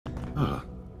Ah,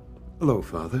 hello,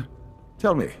 Father.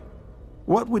 Tell me,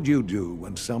 what would you do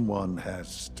when someone has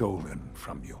stolen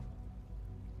from you?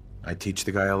 I teach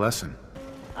the guy a lesson.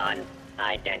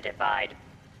 Unidentified.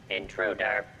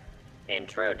 Intruder.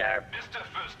 Intruder. Mr.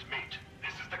 First Mate,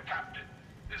 this is the captain.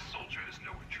 This soldier is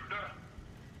no intruder.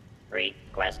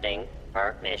 Requesting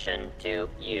permission to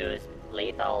use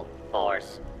lethal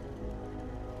force.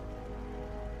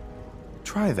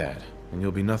 Try that, and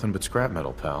you'll be nothing but scrap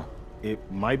metal, pal. It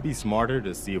might be smarter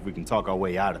to see if we can talk our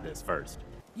way out of this first.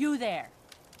 You there.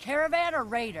 Caravan or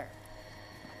raider?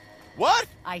 What?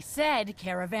 I said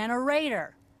caravan or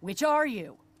raider. Which are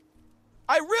you?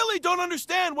 I really don't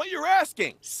understand what you're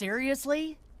asking.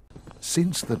 Seriously?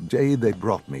 Since the day they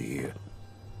brought me here,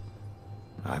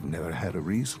 I've never had a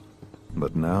reason.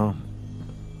 But now,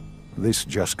 this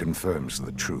just confirms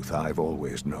the truth I've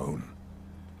always known.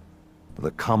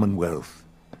 The Commonwealth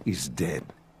is dead.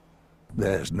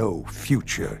 There's no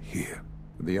future here.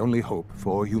 The only hope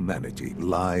for humanity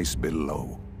lies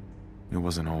below. It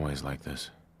wasn't always like this.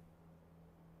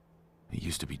 It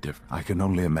used to be different. I can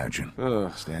only imagine,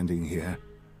 standing here.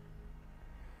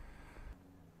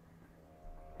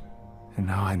 And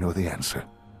now I know the answer.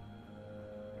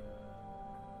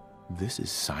 This is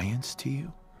science to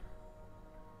you?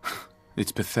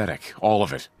 It's pathetic, all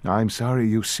of it. I'm sorry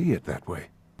you see it that way.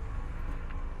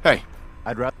 Hey,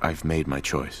 I've made my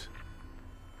choice.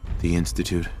 The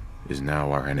Institute is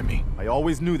now our enemy. I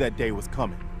always knew that day was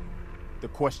coming. The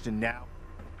question now...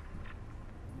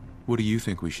 What do you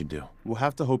think we should do? We'll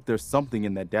have to hope there's something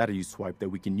in that data you swiped that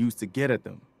we can use to get at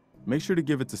them. Make sure to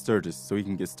give it to Sturgis so he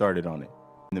can get started on it.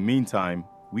 In the meantime,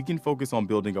 we can focus on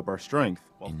building up our strength.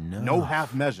 Well, no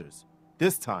half measures.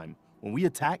 This time, when we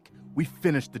attack, we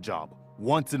finish the job,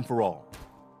 once and for all.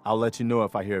 I'll let you know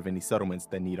if I hear of any settlements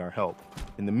that need our help.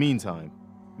 In the meantime,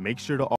 make sure to